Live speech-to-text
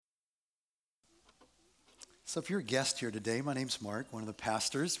So if you're a guest here today, my name's Mark, one of the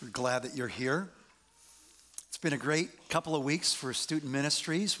pastors. We're glad that you're here. It's been a great couple of weeks for student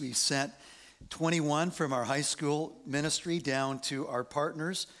ministries. We sent 21 from our high school ministry down to our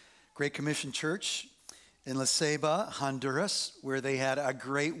partners, Great Commission Church in La Ceiba, Honduras, where they had a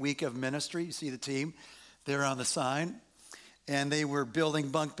great week of ministry. You see the team there on the sign. And they were building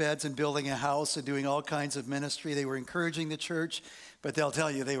bunk beds and building a house and doing all kinds of ministry. They were encouraging the church, but they'll tell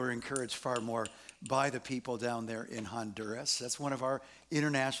you they were encouraged far more by the people down there in Honduras. That's one of our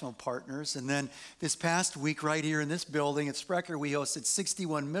international partners. And then this past week right here in this building at Sprecher, we hosted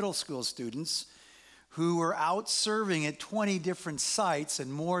 61 middle school students who were out serving at 20 different sites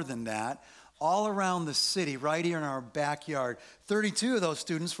and more than that, all around the city, right here in our backyard. 32 of those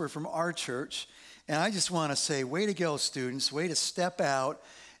students were from our church. And I just want to say, way to go, students. Way to step out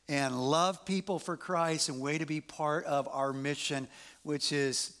and love people for Christ, and way to be part of our mission, which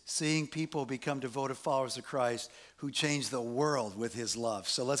is seeing people become devoted followers of Christ who change the world with his love.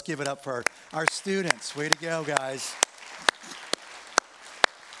 So let's give it up for our students. Way to go, guys.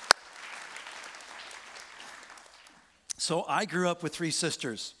 So I grew up with 3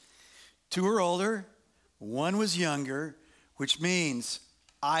 sisters. 2 were older, 1 was younger, which means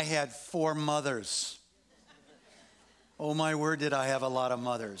I had 4 mothers. Oh my word, did I have a lot of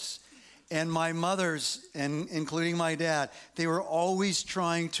mothers. And my mothers, and including my dad, they were always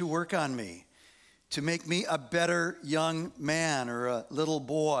trying to work on me, to make me a better young man or a little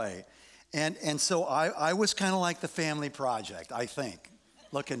boy. And so I was kind of like the family project, I think,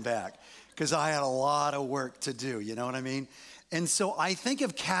 looking back, because I had a lot of work to do, you know what I mean? And so I think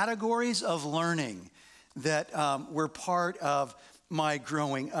of categories of learning that were part of my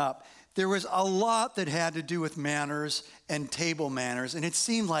growing up. There was a lot that had to do with manners and table manners, and it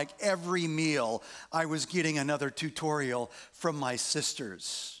seemed like every meal I was getting another tutorial from my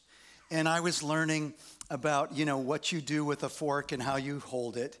sisters. And I was learning about, what you do with a fork and how you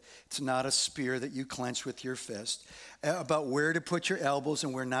hold it. It's not a spear that you clench with your fist. About where to put your elbows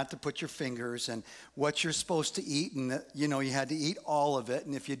and where not to put your fingers, and what you're supposed to eat. And, you had to eat all of it.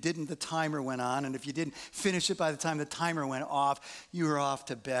 And if you didn't, the timer went on. And if you didn't finish it by the time the timer went off, you were off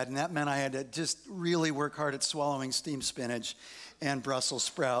to bed. And that meant I had to just really work hard at swallowing steamed spinach and Brussels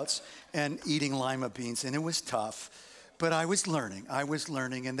sprouts and eating lima beans. And it was tough. But I was learning,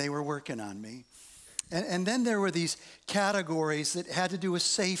 and they were working on me. And then there were these categories that had to do with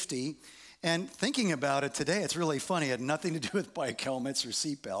safety. And thinking about it today, it's really funny. It had nothing to do with bike helmets or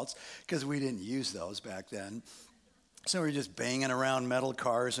seat belts, because we didn't use those back then. So we were just banging around metal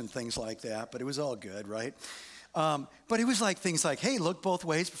cars and things like that. But it was all good, right? But it was like things like, hey, look both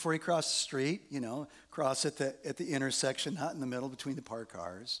ways before you cross the street. Cross at the intersection, not in the middle between the parked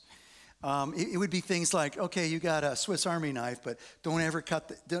cars. It would be things like, okay, you got a Swiss Army knife, but don't ever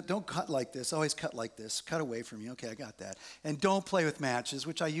don't cut like this. Always cut like this. Cut away from you. Okay, I got that. And don't play with matches,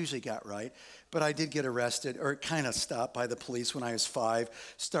 which I usually got right. But I did get arrested, or kind of stopped by the police when I was 5,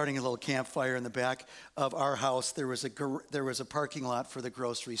 starting a little campfire in the back of our house. There was a parking lot for the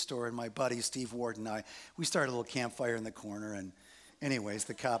grocery store, and my buddy Steve Ward and we started a little campfire in the corner. And anyways,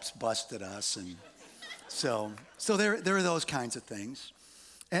 the cops busted us, and so there are those kinds of things.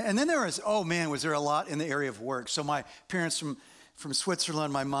 And then there was there a lot in the area of work. So my parents from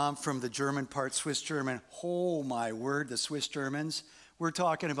Switzerland, my mom from the German part, Swiss German. Oh my word, the Swiss Germans. We're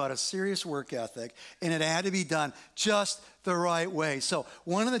talking about a serious work ethic, and it had to be done just the right way. So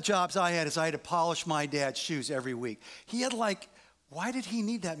one of the jobs I had is I had to polish my dad's shoes every week. He had why did he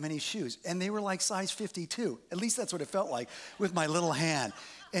need that many shoes? And they were like size 52. At least that's what it felt like with my little hand.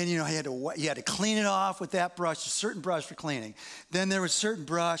 And, you had to clean it off with that brush, a certain brush for cleaning. Then there was a certain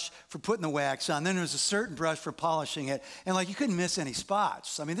brush for putting the wax on. Then there was a certain brush for polishing it. And, you couldn't miss any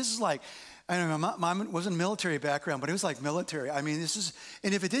spots. I mean, this is I don't know, my mom wasn't military background, but it was like military. I mean,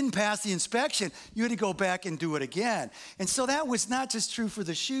 and if it didn't pass the inspection, you had to go back and do it again. And so that was not just true for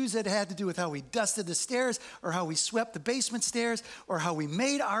the shoes. It had to do with how we dusted the stairs, or how we swept the basement stairs, or how we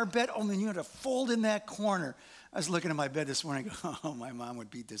made our bed. Oh, man, you had to fold in that corner. I was looking at my bed this morning and go, oh, my mom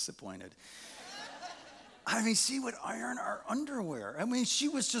would be disappointed. I mean, she would iron our underwear. I mean, she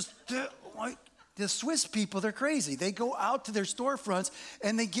was just the Swiss people, they're crazy. They go out to their storefronts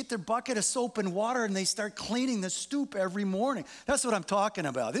and they get their bucket of soap and water and they start cleaning the stoop every morning. That's what I'm talking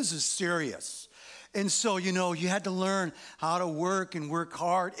about. This is serious. And so, you had to learn how to work and work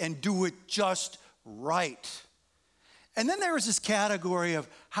hard and do it just right. And then there was this category of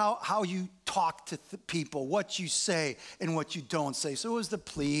how you talk to people, what you say and what you don't say. So it was the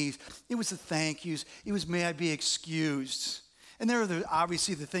please, it was the thank yous, it was may I be excused. And there are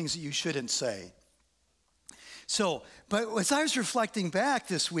obviously the things that you shouldn't say. So, but as I was reflecting back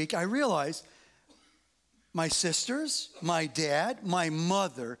this week, I realized My sisters, my dad, my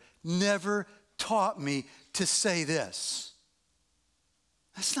mother never taught me to say this.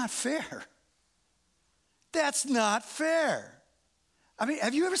 That's not fair. That's not fair. I mean,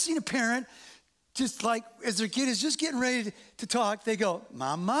 have you ever seen a parent just like as their kid is just getting ready to talk, they go,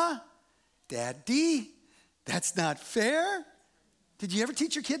 Mama, Daddy, that's not fair? Did you ever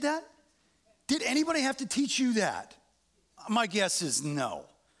teach your kid that? Did anybody have to teach you that? My guess is no.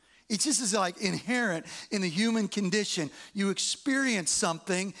 It just is like inherent in the human condition. You experience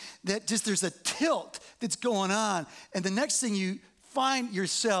something that just there's a tilt that's going on. And the next thing you find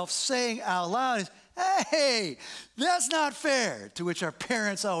yourself saying out loud is, hey, that's not fair. To which our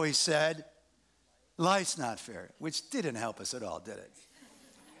parents always said, life's not fair, which didn't help us at all, did it?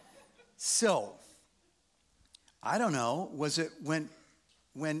 So, I don't know, was it when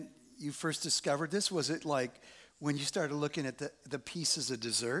you first discovered this, was it like when you started looking at the pieces of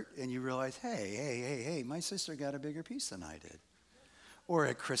dessert and you realized, hey, my sister got a bigger piece than I did? Or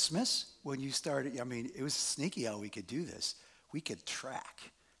at Christmas, when you started, I mean, it was sneaky how we could do this. We could track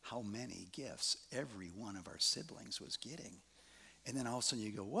how many gifts every one of our siblings was getting. And then all of a sudden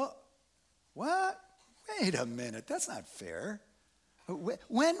you go, what? Wait a minute, that's not fair.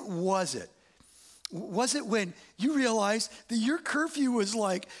 When was it? Was it when you realized that your curfew was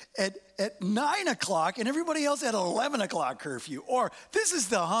like at 9 o'clock and everybody else had 11 o'clock curfew? Or this is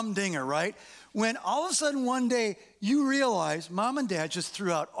the humdinger, right? When all of a sudden one day you realize mom and dad just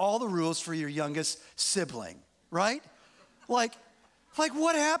threw out all the rules for your youngest sibling, right? Like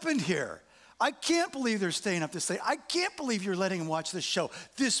what happened here? I can't believe they're staying up this late. I can't believe you're letting them watch this show,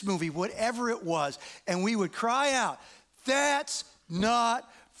 this movie, whatever it was. And we would cry out, that's not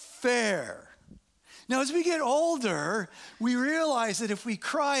fair. Now, as we get older, we realize that if we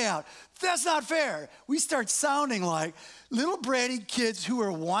cry out, that's not fair, we start sounding like little bratty kids who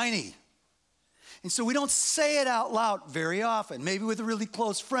are whiny. And so we don't say it out loud very often, maybe with a really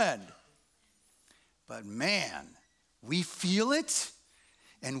close friend. But man, we feel it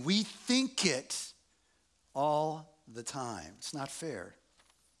and we think it all the time. It's not fair.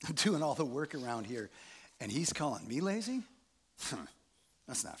 I'm doing all the work around here and he's calling me lazy?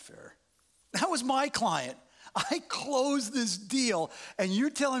 That's not fair. That was my client. I closed this deal, and you're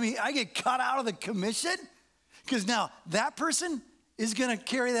telling me I get cut out of the commission? Because now that person is going to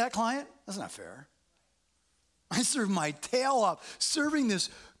carry that client? That's not fair. I served my tail off serving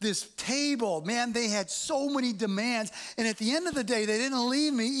this table. Man, they had so many demands, and at the end of the day, they didn't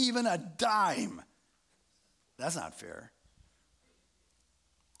leave me even a dime. That's not fair.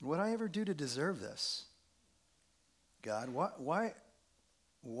 What did I ever do to deserve this? God, why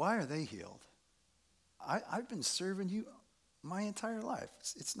are they healed? I've been serving you my entire life.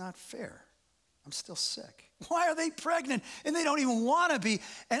 It's not fair. I'm still sick. Why are they pregnant and they don't even want to be?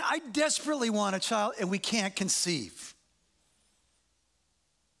 And I desperately want a child and we can't conceive.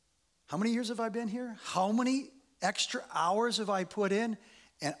 How many years have I been here? How many extra hours have I put in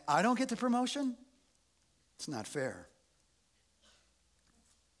and I don't get the promotion? It's not fair.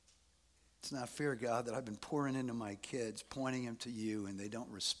 It's not fair, God, that I've been pouring into my kids, pointing them to you, and they don't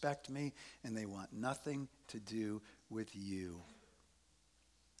respect me, and they want nothing to do with you.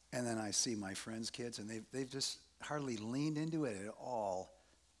 And then I see my friends' kids, and they've just hardly leaned into it at all,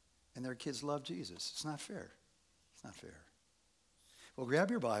 and their kids love Jesus. It's not fair. It's not fair. Well, grab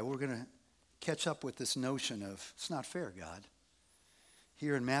your Bible. We're going to catch up with this notion of it's not fair, God,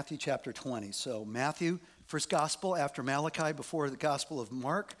 here in Matthew chapter 20. So Matthew, first gospel after Malachi, before the gospel of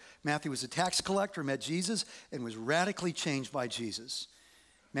Mark. Matthew was a tax collector, met Jesus, and was radically changed by Jesus.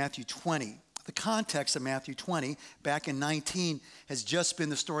 Matthew 20. The context of Matthew 20, back in 19, has just been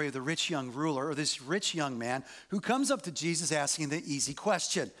the story of the rich young ruler, or this rich young man who comes up to Jesus asking the easy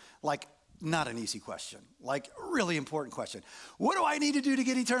question. Like, not an easy question, like a really important question. What do I need to do to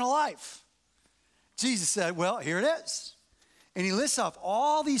get eternal life? Jesus said, well, here it is. And he lists off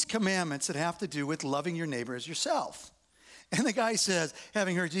all these commandments that have to do with loving your neighbor as yourself. And the guy says,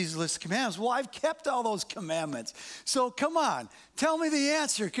 having heard Jesus list the commandments, well, I've kept all those commandments. So come on, tell me the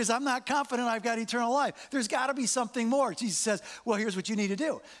answer, because I'm not confident I've got eternal life. There's got to be something more. Jesus says, well, here's what you need to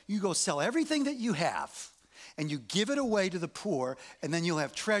do. You go sell everything that you have, and you give it away to the poor, and then you'll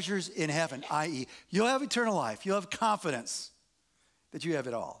have treasures in heaven, i.e., you'll have eternal life. You'll have confidence that you have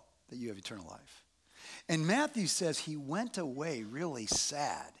it all, that you have eternal life. And Matthew says he went away really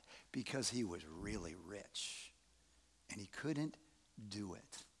sad because he was really rich and he couldn't do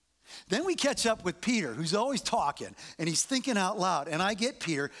it. Then we catch up with Peter, who's always talking and he's thinking out loud. And I get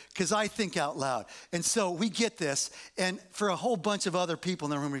Peter because I think out loud. And so we get this. And for a whole bunch of other people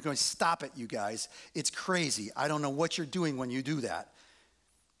in the room, we're going, stop it, you guys. It's crazy. I don't know what you're doing when you do that.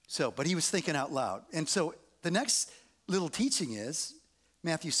 So, but he was thinking out loud. And so the next little teaching is,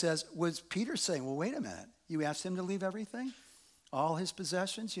 Matthew says, was Peter saying, well, wait a minute. You asked him to leave everything? All his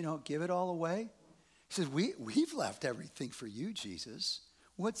possessions, give it all away? He says, we've left everything for you, Jesus.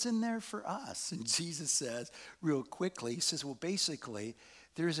 What's in there for us? And Jesus says, real quickly, he says, well, basically,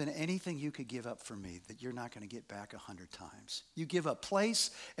 there isn't anything you could give up for me that you're not going to get back 100 times. You give up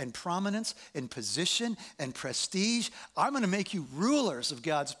place and prominence and position and prestige. I'm going to make you rulers of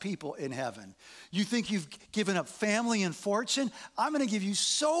God's people in heaven. You think you've given up family and fortune? I'm going to give you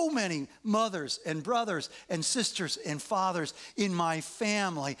so many mothers and brothers and sisters and fathers in my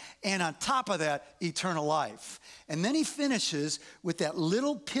family. And on top of that, eternal life. And then he finishes with that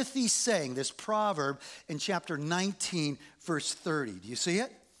little pithy saying, this proverb in chapter 19, verse 30. Do you see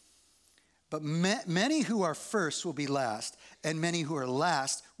it? But many who are first will be last, and many who are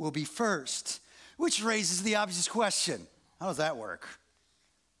last will be first. Which raises the obvious question. How does that work?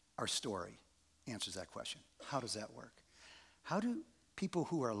 Our story answers that question. How does that work? How do people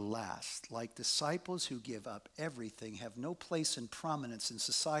who are last, like disciples who give up everything, have no place and prominence in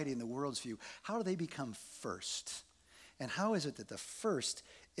society and the world's view, how do they become first? And how is it that the first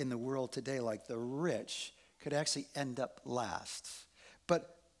in the world today, like the rich, could actually end up last?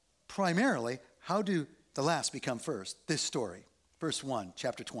 But primarily, how do the last become first? This story, verse 1,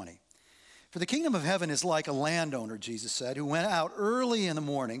 chapter 20. For the kingdom of heaven is like a landowner, Jesus said, who went out early in the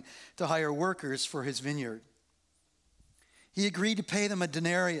morning to hire workers for his vineyard. He agreed to pay them a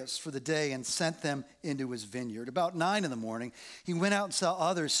denarius for the day and sent them into his vineyard. About 9 in the morning, he went out and saw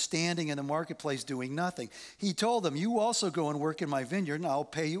others standing in the marketplace doing nothing. He told them, you also go and work in my vineyard, and I'll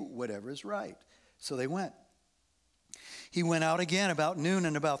pay you whatever is right. So they went. He went out again about noon,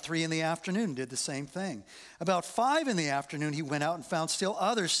 and about 3 in the afternoon and did the same thing. About 5 in the afternoon, he went out and found still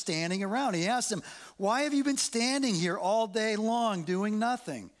others standing around. He asked them, why have you been standing here all day long doing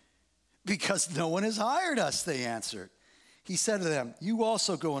nothing? Because no one has hired us, they answered. He said to them, you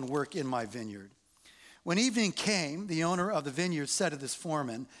also go and work in my vineyard. When evening came, the owner of the vineyard said to this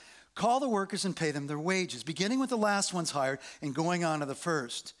foreman, call the workers and pay them their wages, beginning with the last ones hired and going on to the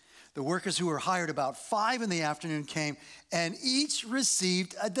first. The workers who were hired about 5 in the afternoon came, and each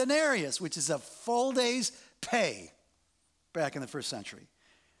received a denarius, which is a full day's pay back in the first century.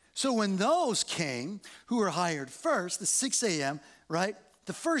 So when those came who were hired first, the 6 a.m., right,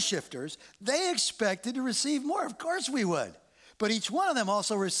 the first shifters, they expected to receive more. Of course we would. But each one of them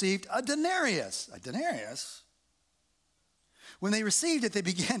also received a denarius. A denarius? When they received it, they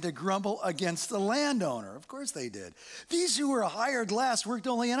began to grumble against the landowner. Of course they did. These who were hired last worked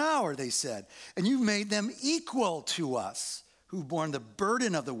only an hour, they said, and you made them equal to us, who've borne the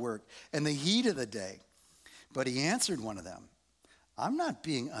burden of the work and the heat of the day. But he answered one of them, I'm not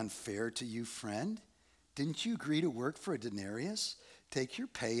being unfair to you, friend. Didn't you agree to work for a denarius? Take your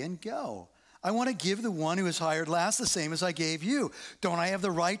pay and go. I want to give the one who is hired last the same as I gave you. Don't I have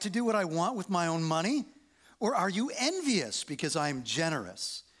the right to do what I want with my own money? Or are you envious because I am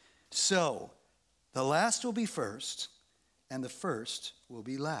generous? So the last will be first, and the first will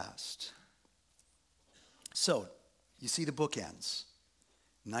be last. So you see the bookends.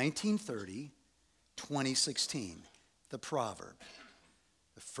 1930, 2016, the proverb.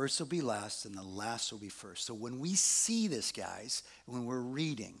 The first will be last, and the last will be first. So when we see this, guys, when we're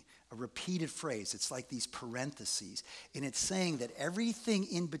reading a repeated phrase, it's like these parentheses, and it's saying that everything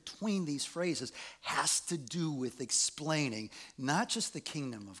in between these phrases has to do with explaining not just the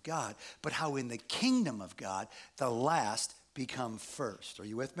kingdom of God, but how in the kingdom of God, the last become first. Are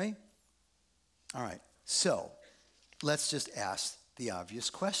you with me? All right, so let's just ask the obvious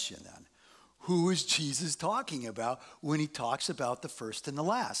question then. Who is Jesus talking about when he talks about the first and the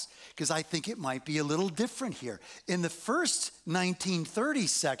last? Because I think it might be a little different here. In the first 1930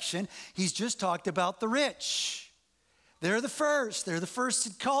 section, he's just talked about the rich. They're the first. They're the first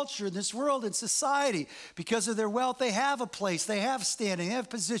in culture, in this world, in society. Because of their wealth, they have a place, they have standing, they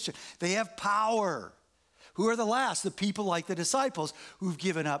have position, they have power. Who are the last? The people like the disciples who've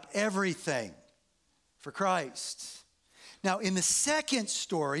given up everything for Christ. Now, in the second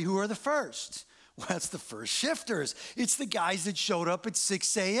story, who are the first? Well, it's the first shifters. It's the guys that showed up at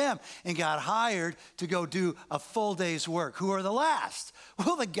 6 a.m. and got hired to go do a full day's work. Who are the last?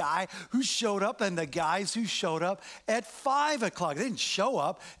 Well, the guy who showed up and the guys who showed up at 5 o'clock. They didn't show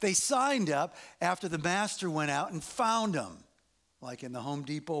up. They signed up after the master went out and found them, like in the Home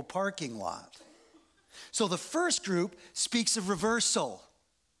Depot parking lot. So the first group speaks of reversal.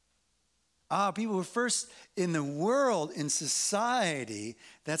 People who are first in the world, in society,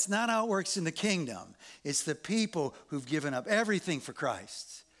 that's not how it works in the kingdom. It's the people who've given up everything for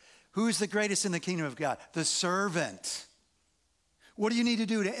Christ. Who's the greatest in the kingdom of God? The servant. What do you need to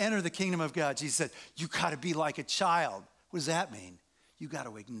do to enter the kingdom of God? Jesus said, you got to be like a child. What does that mean? You got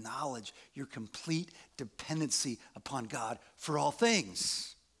to acknowledge your complete dependency upon God for all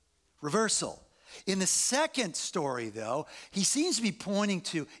things. Reversal. In the second story, though, he seems to be pointing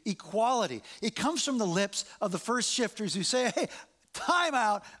to equality. It comes from the lips of the first shifters who say, hey, time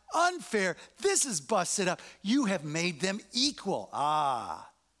out, unfair, this is busted up. You have made them equal.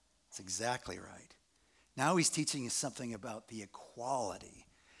 That's exactly right. Now he's teaching us something about the equality.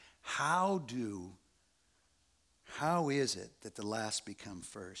 How is it that the last become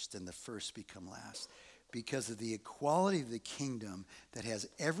first and the first become last? Because of the equality of the kingdom that has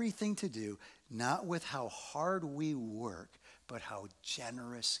everything to do not with how hard we work, but how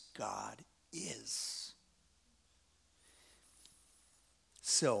generous God is.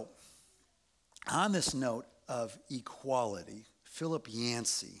 So, on this note of equality, Philip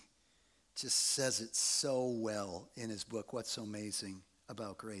Yancey just says it so well in his book, What's So Amazing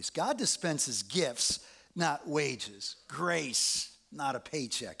About Grace. God dispenses gifts, not wages. Grace, not a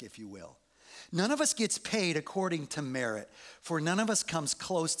paycheck, if you will. None of us gets paid according to merit, for none of us comes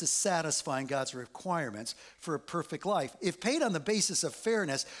close to satisfying God's requirements for a perfect life. If paid on the basis of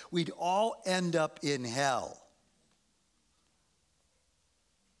fairness, we'd all end up in hell.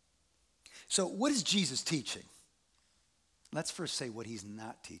 So what is Jesus teaching? Let's first say what he's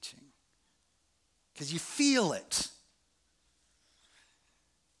not teaching, because you feel it.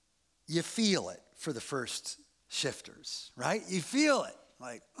 You feel it for the first shifters, right? You feel it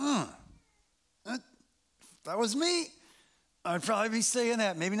like, if that was me, I'd probably be saying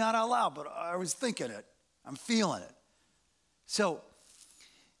that. Maybe not out loud, but I was thinking it. I'm feeling it. So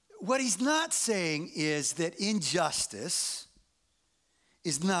what he's not saying is that injustice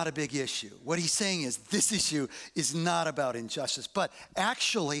is not a big issue. What he's saying is this issue is not about injustice, but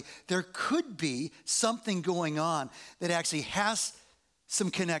actually there could be something going on that actually has some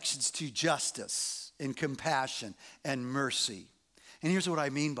connections to justice and compassion and mercy. And here's what I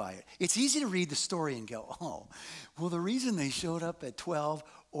mean by it. It's easy to read the story and go, oh, well, the reason they showed up at 12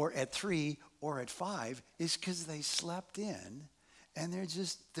 or at 3 or at 5 is because they slept in and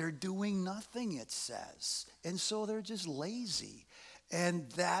they're doing nothing, it says. And so they're just lazy. And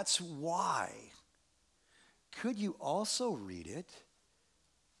that's why. Could you also read it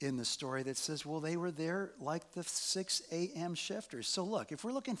in the story that says, well, they were there like the 6 a.m. shifters. So look, if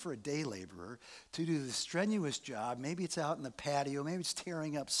we're looking for a day laborer to do the strenuous job, maybe it's out in the patio, maybe it's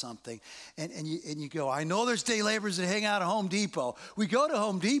tearing up something, and you go, I know there's day laborers that hang out at Home Depot. We go to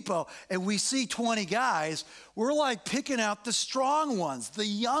Home Depot and we see 20 guys. We're like picking out the strong ones, the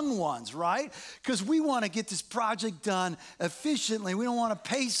young ones, right? Because we want to get this project done efficiently. We don't want to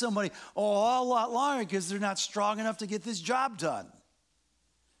pay somebody a lot longer because they're not strong enough to get this job done.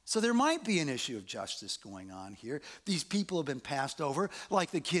 So there might be an issue of justice going on here. These people have been passed over,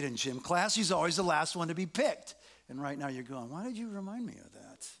 like the kid in gym class. He's always the last one to be picked. And right now you're going, why did you remind me of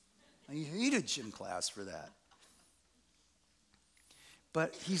that? I hated gym class for that.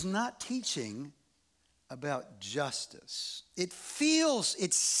 But he's not teaching about justice. It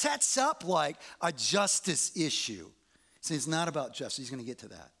sets up like a justice issue. So it's not about justice. He's going to get to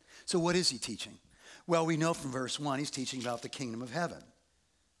that. So what is he teaching? Well, we know from verse 1, he's teaching about the kingdom of heaven.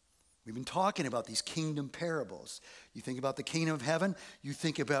 We've been talking about these kingdom parables. You think about the kingdom of heaven, you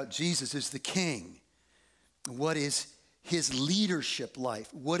think about Jesus as the king. What is his leadership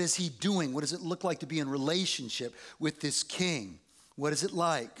life? What is he doing? What does it look like to be in relationship with this king? What is it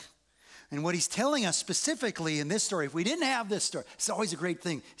like? And what he's telling us specifically in this story, if we didn't have this story, it's always a great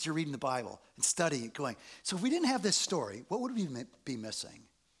thing as you're reading the Bible and studying it, going, so if we didn't have this story, what would we be missing?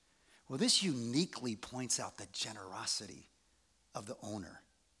 Well, this uniquely points out the generosity of the owner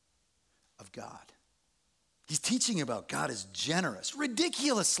of God. He's teaching about God is generous,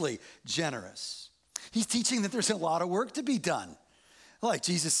 ridiculously generous. He's teaching that there's a lot of work to be done. Like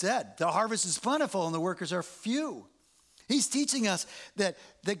Jesus said, the harvest is plentiful and the workers are few. He's teaching us that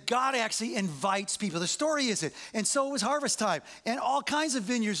God actually invites people. The story is it. And so it was harvest time. And all kinds of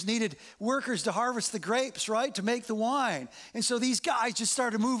vineyards needed workers to harvest the grapes, right? To make the wine. And so these guys just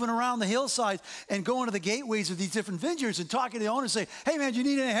started moving around the hillsides and going to the gateways of these different vineyards and talking to the owner and saying, hey man, do you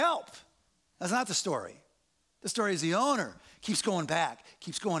need any help? That's not the story. The story is the owner keeps going back,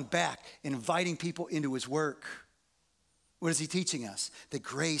 inviting people into his work. What is he teaching us? That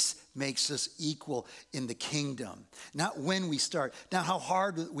grace makes us equal in the kingdom. Not when we start, not how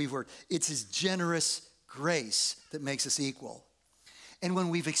hard we've worked. It's his generous grace that makes us equal. And when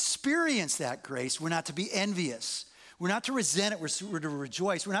we've experienced that grace, we're not to be envious. We're not to resent it. We're to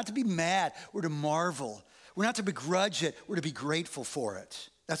rejoice. We're not to be mad. We're to marvel. We're not to begrudge it. We're to be grateful for it.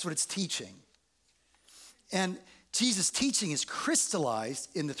 That's what it's teaching. And Jesus' teaching is crystallized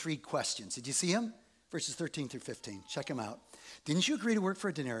in the three questions. Did you see them? Verses 13 through 15. Check them out. Didn't you agree to work for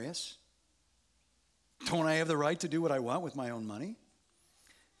a denarius? Don't I have the right to do what I want with my own money?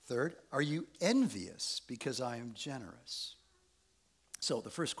 Third, are you envious because I am generous? So the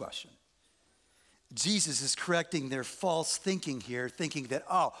first question. Jesus is correcting their false thinking here, thinking that,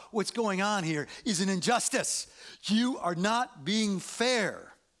 oh, what's going on here is an injustice. You are not being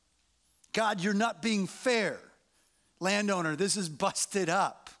fair. God, you're not being fair. Landowner, this is busted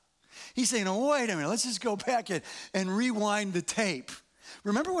up. He's saying, oh, wait a minute, let's just go back and rewind the tape.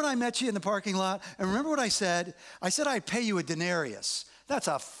 Remember when I met you in the parking lot? And remember what I said? I said I'd pay you a denarius. That's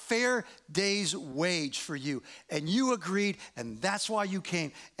a fair day's wage for you. And you agreed, and that's why you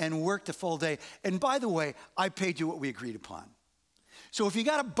came and worked a full day. And by the way, I paid you what we agreed upon. So if you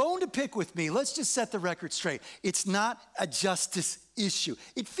got a bone to pick with me, let's just set the record straight. It's not a justice issue.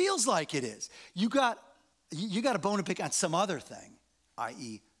 It feels like it is. You got a bone to pick on some other thing,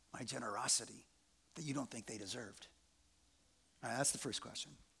 i.e., my generosity that you don't think they deserved. All right, that's the first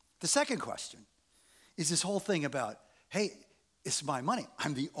question. The second question is this whole thing about, hey, it's my money.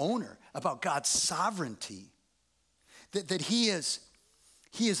 I'm the owner, about God's sovereignty. That he is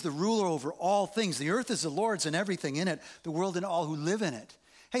the ruler over all things. The earth is the Lord's and everything in it, the world and all who live in it.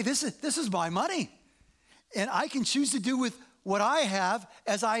 Hey, this is my money. And I can choose to do with what I have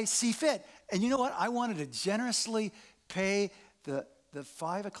as I see fit. And you know what? I wanted to generously pay the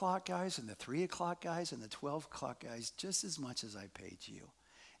 5 o'clock guys and the 3 o'clock guys and the 12 o'clock guys just as much as I paid you.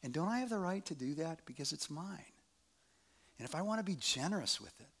 And don't I have the right to do that? Because it's mine. And if I want to be generous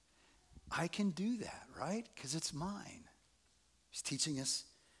with it, I can do that, right? Because it's mine. He's teaching us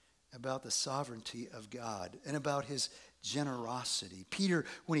about the sovereignty of God and about his generosity. Peter,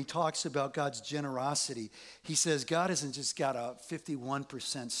 when he talks about God's generosity, he says God hasn't just got a 51%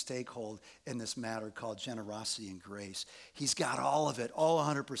 stakehold in this matter called generosity and grace. He's got all of it, all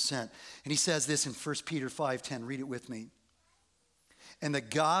 100%. And he says this in 1 Peter 5:10. Read it with me. And the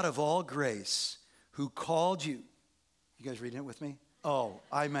God of all grace who called you. You guys reading it with me? Oh,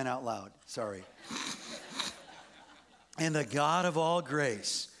 I meant out loud. Sorry. And the God of all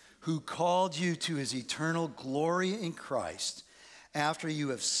grace who called you to his eternal glory in Christ, after you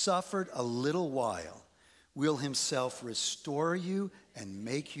have suffered a little while, will himself restore you and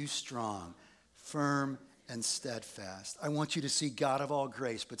make you strong, firm, and steadfast. I want you to see God of all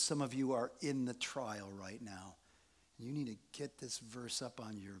grace, but some of you are in the trial right now. You need to get this verse up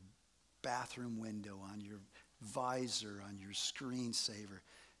on your bathroom window, on your visor, on your screensaver.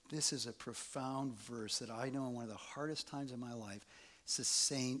 This is a profound verse that I know in one of the hardest times of my life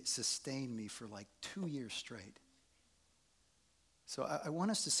sustained me for like 2 years straight. So I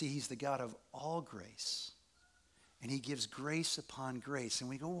want us to see he's the God of all grace. And he gives grace upon grace. And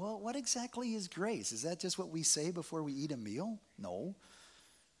we go, well, what exactly is grace? Is that just what we say before we eat a meal? No.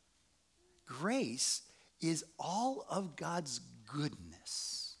 Grace is all of God's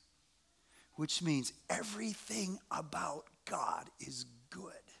goodness, which means everything about God is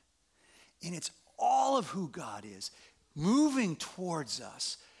good. And it's all of who God is, moving towards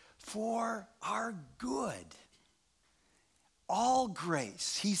us for our good. All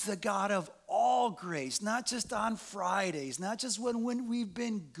grace. He's the God of all grace, not just on Fridays, not just when we've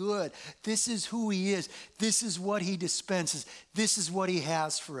been good. This is who he is. This is what he dispenses. This is what he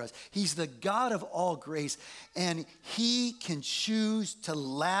has for us. He's the God of all grace, and he can choose to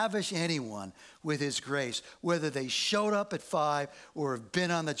lavish anyone with his grace, whether they showed up at 5 or have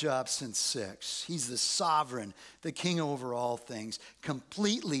been on the job since 6. He's the sovereign, the king over all things,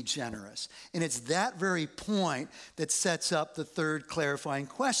 completely generous. And it's that very point that sets up the third clarifying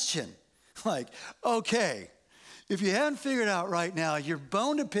question. Like, okay, if you haven't figured out right now, your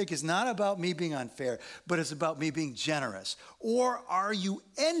bone to pick is not about me being unfair, but it's about me being generous. Or are you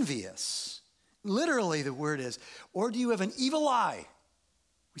envious? Literally, the word is, or do you have an evil eye?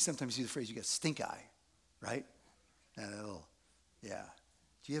 We sometimes use the phrase, you got stink eye, right? Yeah.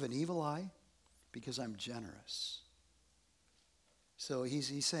 Do you have an evil eye? Because I'm generous. So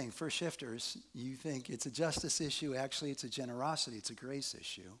he's saying, first shifters, you think it's a justice issue. Actually, it's a generosity. It's a grace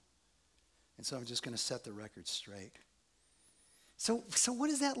issue. And so I'm just going to set the record straight. So what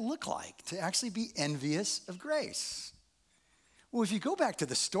does that look like, to actually be envious of grace? Well, if you go back to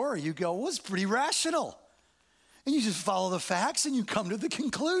the story, you go, well, it's pretty rational. And you just follow the facts and you come to the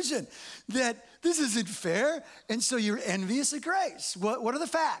conclusion that this isn't fair, and so you're envious of grace. What are the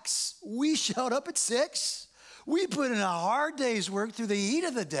facts? We showed up at 6. We put in a hard day's work through the heat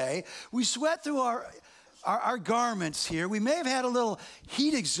of the day. We sweat through our garments here. We may have had a little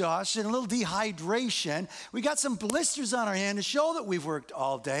heat exhaustion, a little dehydration. We got some blisters on our hand to show that we've worked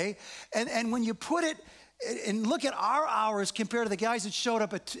all day. And when you put it And look at our hours compared to the guys that showed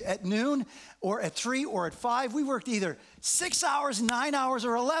up at noon or at 3 or at 5. We worked either 6 hours, 9 hours,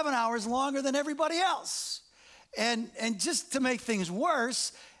 or 11 hours longer than everybody else. And just to make things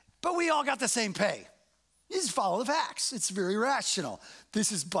worse, but we all got the same pay. You just follow the facts. It's very rational.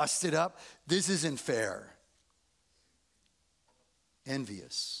 This is busted up. This isn't fair.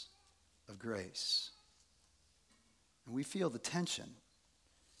 Envious of grace. And we feel the tension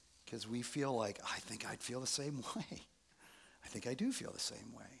because we feel like, I think I'd feel the same way. I think I do feel the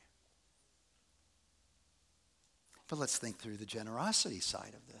same way. But let's think through the generosity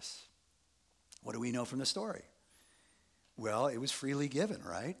side of this. What do we know from the story? Well, it was freely given,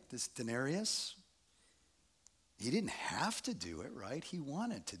 right? This denarius, he didn't have to do it, right? He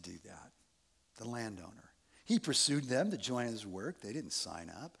wanted to do that, the landowner. He pursued them to join his work. They didn't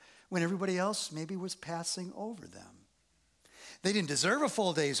sign up when everybody else maybe was passing over them. They didn't deserve a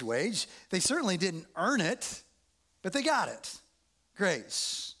full day's wage. They certainly didn't earn it, but they got it.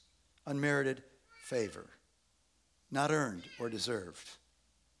 Grace, unmerited favor, not earned or deserved.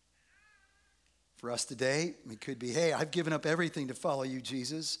 For us today, it could be, hey, I've given up everything to follow you,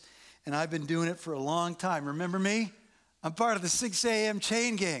 Jesus, and I've been doing it for a long time. Remember me? I'm part of the 6 a.m.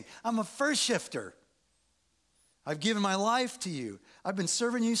 chain gang. I'm a first shifter. I've given my life to you. I've been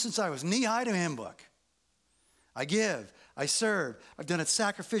serving you since I was knee-high to hymn book. I give. I serve. I've done it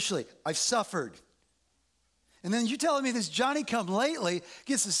sacrificially. I've suffered. And then you're telling me this Johnny-come-lately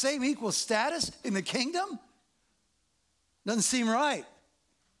gets the same equal status in the kingdom? Doesn't seem right.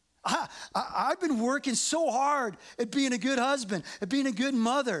 I've been working so hard at being a good husband, at being a good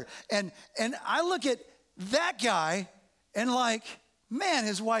mother. And I look at that guy and like, man,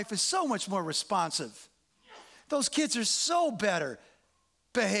 his wife is so much more responsive. Those kids are so better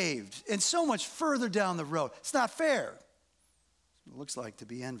behaved and so much further down the road. It's not fair. It looks like to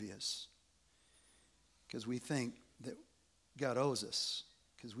be envious because we think that God owes us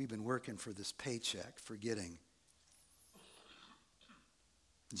because we've been working for this paycheck, forgetting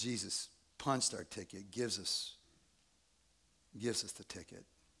Jesus punched our ticket, gives us the ticket.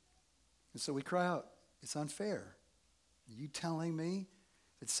 And so we cry out, it's unfair. Are you telling me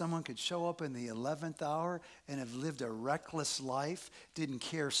that someone could show up in the 11th hour and have lived a reckless life, didn't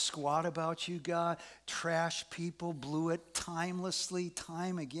care squat about you, God, trash people, blew it timelessly,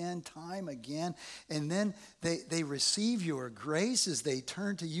 time again, and then they receive your grace as they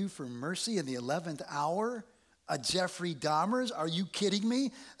turn to you for mercy in the 11th hour? A Jeffrey Dahmer's? Are you kidding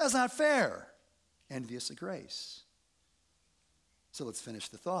me? That's not fair. Envious of grace. So let's finish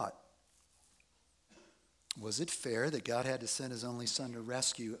the thought. Was it fair that God had to send his only son to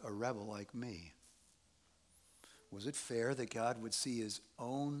rescue a rebel like me? Was it fair that God would see his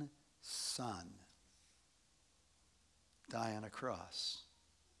own son die on a cross?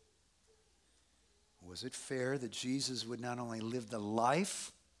 Was it fair that Jesus would not only live the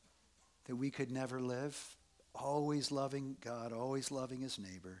life that we could never live, always loving God, always loving his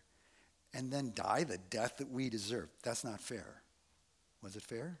neighbor, and then die the death that we deserve? That's not fair. Was it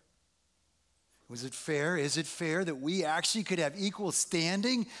fair? Was it fair? Is it fair that we actually could have equal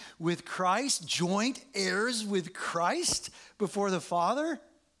standing with Christ, joint heirs with Christ before the Father?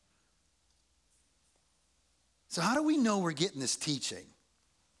 So how do we know we're getting this teaching?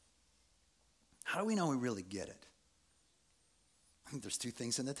 How do we know we really get it? I think there's two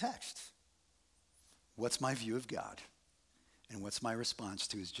things in the text. What's my view of God? And what's my response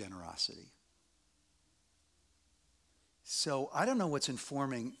to his generosity? So I don't know what's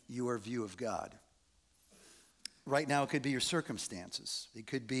informing your view of God. Right now, it could be your circumstances. It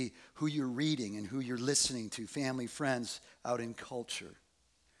could be who you're reading and who you're listening to, family, friends out in culture.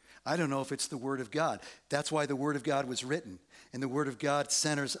 I don't know if it's the Word of God. That's why the Word of God was written. And the Word of God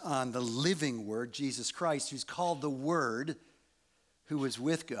centers on the living Word, Jesus Christ, who's called the Word, who was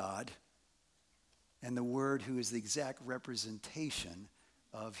with God, and the Word who is the exact representation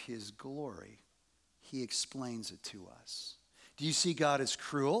of his glory. He explains it to us. Do you see God as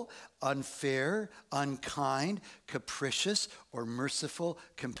cruel, unfair, unkind, capricious, or merciful,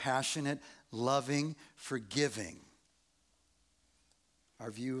 compassionate, loving, forgiving? Our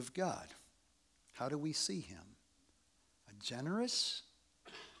view of God. How do we see him? A generous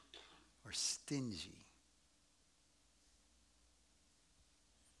or stingy?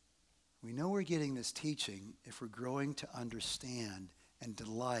 We know we're getting this teaching if we're growing to understand and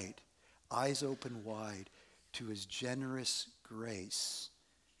delight, eyes open wide, to his generous grace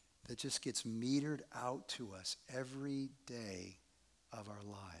that just gets metered out to us every day of our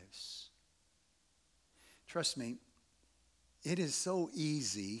lives. Trust me, it is so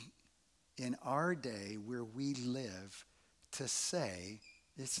easy in our day where we live to say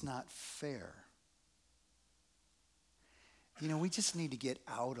it's not fair. we just need to get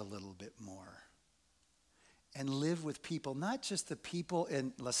out a little bit more and live with people, not just the people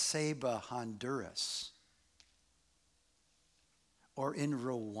in La Ceiba, Honduras, or in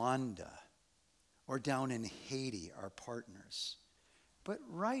Rwanda, or down in Haiti, our partners, but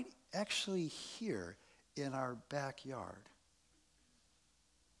right actually here in our backyard.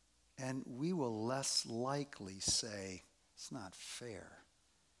 And we will less likely say, it's not fair,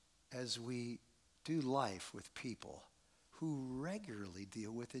 as we do life with people who regularly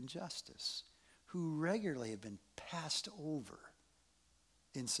deal with injustice, who regularly have been passed over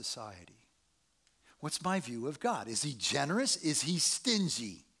in society. What's my view of God? Is he generous? Is he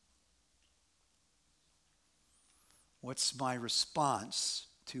stingy? What's my response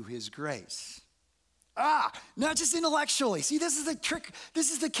to his grace? Not just intellectually. See, this is the trick.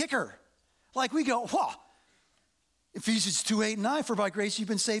 This is the kicker. Like we go, whoa. Ephesians 2:8-9, for by grace you've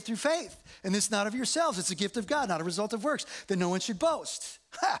been saved through faith. And this not of yourselves. It's a gift of God, not a result of works, that no one should boast.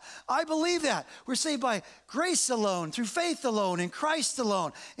 I believe that. We're saved by grace alone, through faith alone, in Christ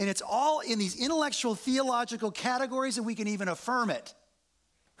alone. And it's all in these intellectual, theological categories, and we can even affirm it.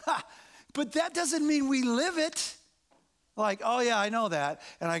 But that doesn't mean we live it. Like, oh yeah, I know that.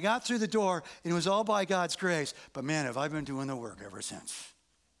 And I got through the door, and it was all by God's grace. But man, have I been doing the work ever since.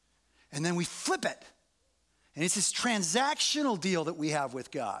 And then we flip it. And it's this transactional deal that we have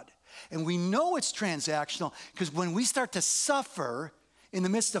with God. And we know it's transactional because when we start to suffer in the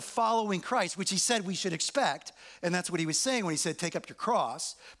midst of following Christ, which he said we should expect, and that's what he was saying when he said, take up your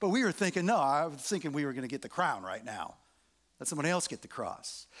cross. But we were thinking, no, I was thinking we were going to get the crown right now. Let someone else get the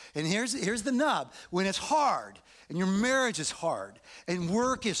cross. And here's the nub. When it's hard, and your marriage is hard, and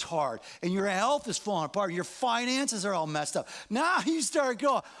work is hard, and your health is falling apart, your finances are all messed up. Now you start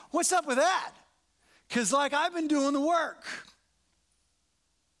going, what's up with that? Because I've been doing the work.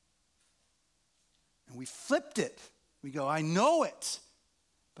 And we flipped it. We go, I know it,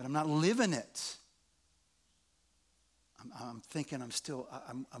 but I'm not living it. I'm thinking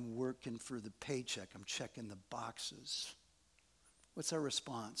I'm working for the paycheck. I'm checking the boxes. What's our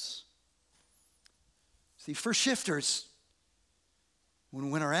response? See, for shifters,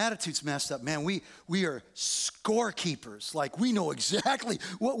 when our attitude's messed up, man, we are scorekeepers. Like, we know exactly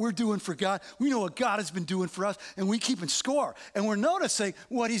what we're doing for God. We know what God has been doing for us, and we keep in score. And we're noticing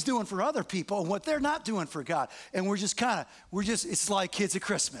what he's doing for other people and what they're not doing for God. And it's like kids at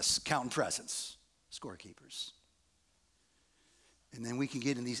Christmas counting presents, scorekeepers. And then we can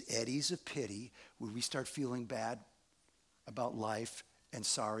get in these eddies of pity where we start feeling bad about life and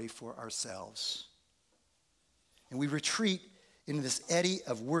sorry for ourselves. And we retreat into this eddy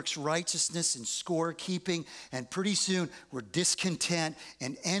of works righteousness and scorekeeping, and pretty soon we're discontent,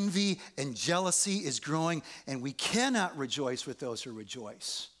 and envy and jealousy is growing, and we cannot rejoice with those who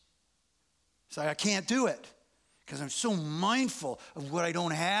rejoice. It's like, I can't do it because I'm so mindful of what I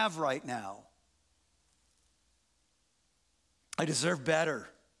don't have right now. I deserve better.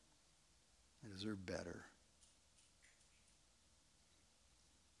 I deserve better.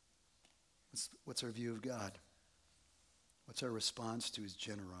 What's our view of God? What's our response to his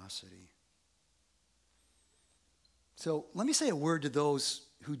generosity? So let me say a word to those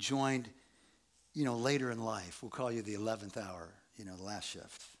who joined, later in life. We'll call you the 11th hour, the last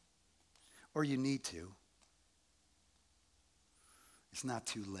shift. Or you need to. It's not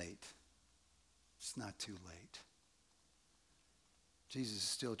too late. It's not too late. Jesus is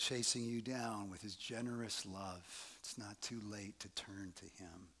still chasing you down with his generous love. It's not too late to turn to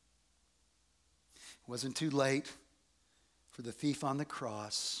him. It wasn't too late for the thief on the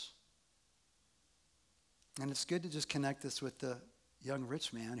cross. And it's good to just connect this with the young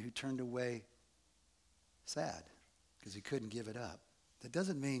rich man who turned away sad because he couldn't give it up. That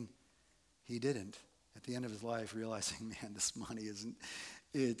doesn't mean he didn't, at the end of his life, realizing, man, this money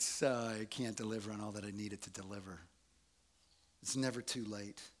I can't deliver on all that I needed to deliver. It's never too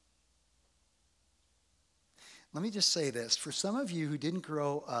late. Let me just say this. For some of you who didn't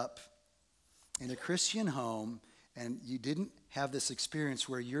grow up in a Christian home, and you didn't have this experience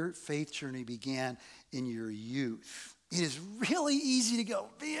where your faith journey began in your youth, it is really easy to go,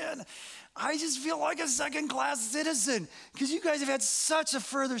 man, I just feel like a second-class citizen because you guys have had such a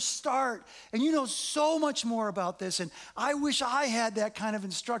further start and you know so much more about this. And I wish I had that kind of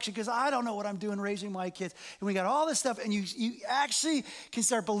instruction because I don't know what I'm doing raising my kids. And we got all this stuff, and you actually can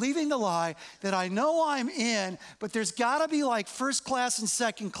start believing the lie that I know I'm in, but there's got to be like first-class and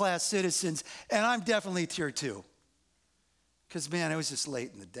second-class citizens, and I'm definitely tier 2. Because, man, it was just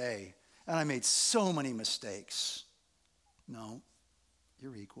late in the day, and I made so many mistakes. No,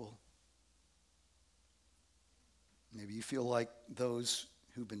 you're equal. Maybe you feel like those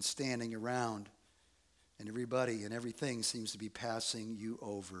who've been standing around and everybody and everything seems to be passing you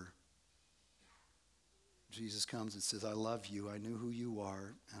over. Jesus comes and says, I love you. I knew who you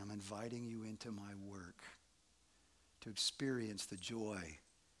are, and I'm inviting you into my work to experience the joy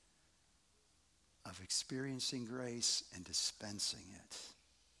of experiencing grace and dispensing it.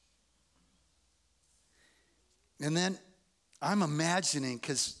 And then I'm imagining,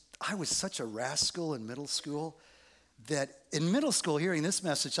 because I was such a rascal in middle school, that in middle school, hearing this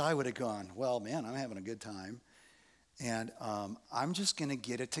message, I would have gone, well, man, I'm having a good time. And I'm just going to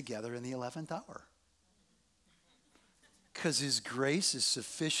get it together in the 11th hour. Because his grace is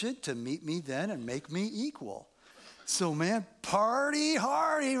sufficient to meet me then and make me equal. So, man, party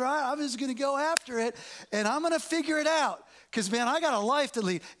hardy, right? I'm just going to go after it, and I'm going to figure it out. Because, man, I got a life to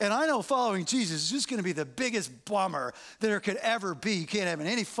lead, and I know following Jesus is just going to be the biggest bummer there could ever be. You can't have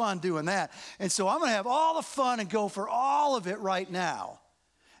any fun doing that. And so I'm going to have all the fun and go for all of it right now.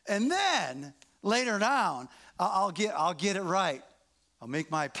 And then, later down, I'll get it right. I'll make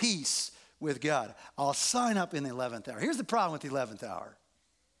my peace with God. I'll sign up in the 11th hour. Here's the problem with the 11th hour.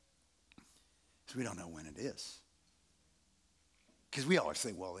 Is we don't know when it is. Because we always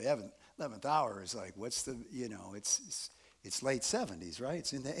say, well, the 11th hour is like, what's the, it's late 70s, right?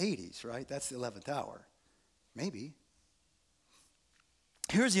 It's in the 80s, right? That's the 11th hour. Maybe.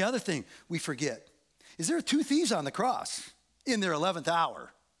 Here's the other thing we forget. Is there 2 thieves on the cross in their 11th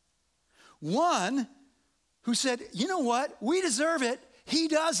hour? One who said, you know what? We deserve it. He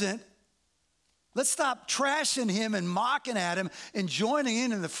doesn't. Let's stop trashing him and mocking at him and joining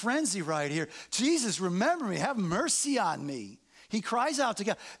in the frenzy right here. Jesus, remember me. Have mercy on me. He cries out to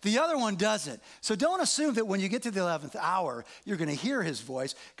God. The other one doesn't. So don't assume that when you get to the 11th hour, you're going to hear his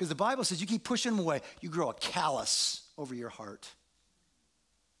voice, because the Bible says you keep pushing him away, you grow a callus over your heart.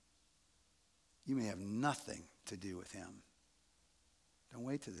 You may have nothing to do with him. Don't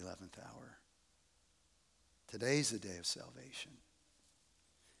wait till the 11th hour. Today's the day of salvation.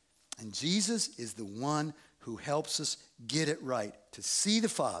 And Jesus is the one who helps us get it right, to see the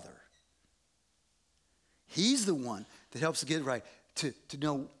Father. He's the one that helps us get it right, to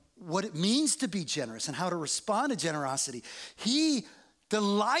know what it means to be generous and how to respond to generosity. He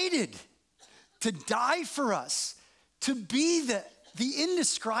delighted to die for us, to be the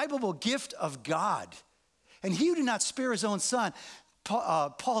indescribable gift of God. And he who did not spare his own son,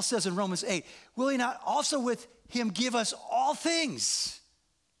 Paul says in Romans 8, will he not also with him give us all things?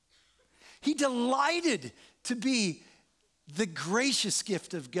 He delighted to be the gracious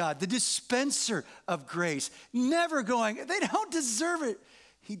gift of God, the dispenser of grace, never going, they don't deserve it.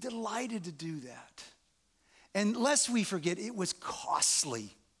 He delighted to do that. And lest we forget, it was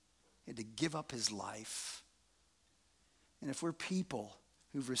costly. He had to give up his life. And if we're people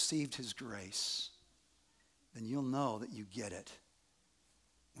who've received his grace, then you'll know that you get it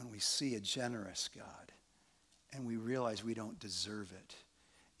when we see a generous God and we realize we don't deserve it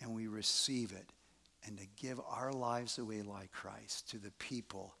and we receive it, and to give our lives away like Christ to the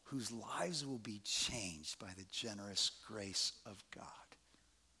people whose lives will be changed by the generous grace of God.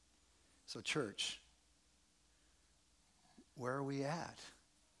 So church, where are we at?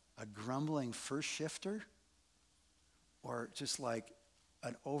 A grumbling first shifter? Or just like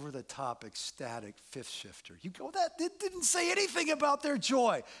an over-the-top ecstatic fifth shifter? You go, that it didn't say anything about their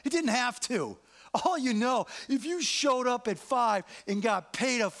joy. It didn't have to. All you know, if you showed up at 5 and got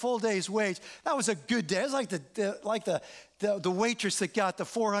paid a full day's wage, that was a good day. It was like the waitress that got the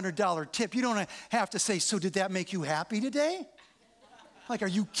 $400 tip. You don't have to say, so did that make you happy today? Like, are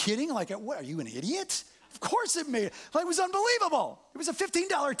you kidding? Like, what, are you an idiot? Of course it made it. Like, it was unbelievable. It was a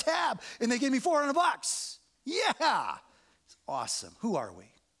 $15 tab, and they gave me $400. Yeah. It's awesome. Who are we?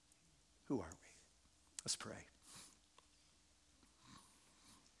 Who are we? Let's pray.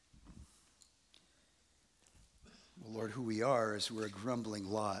 Well, Lord, who we are is we're a grumbling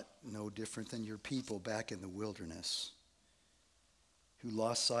lot, no different than your people back in the wilderness, who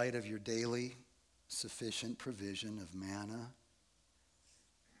lost sight of your daily sufficient provision of manna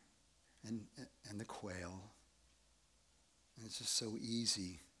and the quail. And it's just so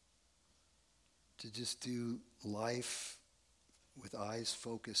easy to just do life with eyes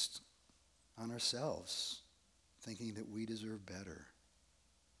focused on ourselves, thinking that we deserve better.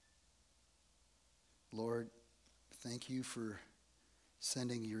 Lord, thank you for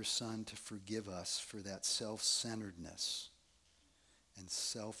sending your Son to forgive us for that self-centeredness and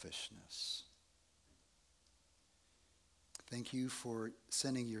selfishness. Thank you for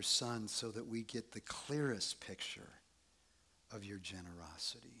sending your Son so that we get the clearest picture of your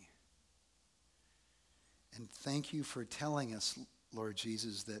generosity. And thank you for telling us, Lord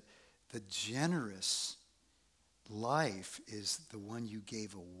Jesus, that the generous life is the one you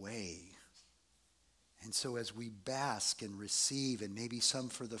gave away. And so as we bask and receive, and maybe some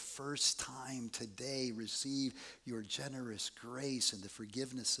for the first time today receive your generous grace and the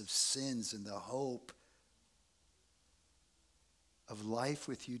forgiveness of sins and the hope of life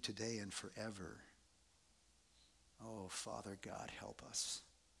with you today and forever. Oh, Father God, help us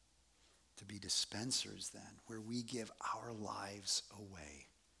to be dispensers then, where we give our lives away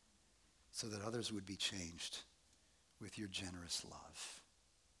so that others would be changed with your generous love.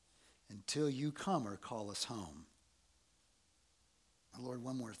 Until you come or call us home. Lord,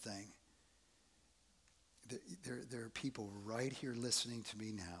 one more thing. There are people right here listening to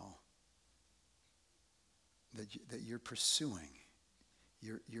me now that you're pursuing.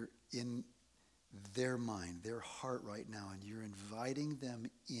 You're in their mind, their heart right now, and you're inviting them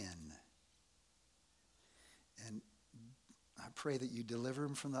in. And I pray that you deliver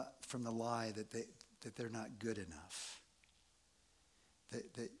them from the lie that they're not good enough.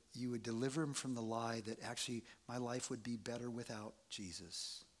 That you would deliver them from the lie that actually my life would be better without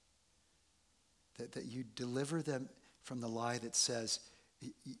Jesus. That you deliver them from the lie that says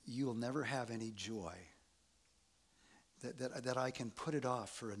you will never have any joy. That I can put it off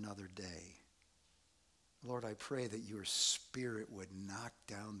for another day. Lord, I pray that your Spirit would knock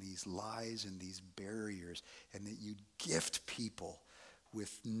down these lies and these barriers, and that you'd gift people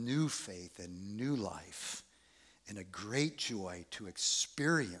with new faith and new life and a great joy to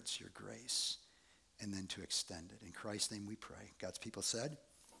experience your grace and then to extend it. In Christ's name we pray. God's people said,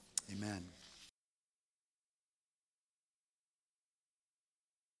 amen.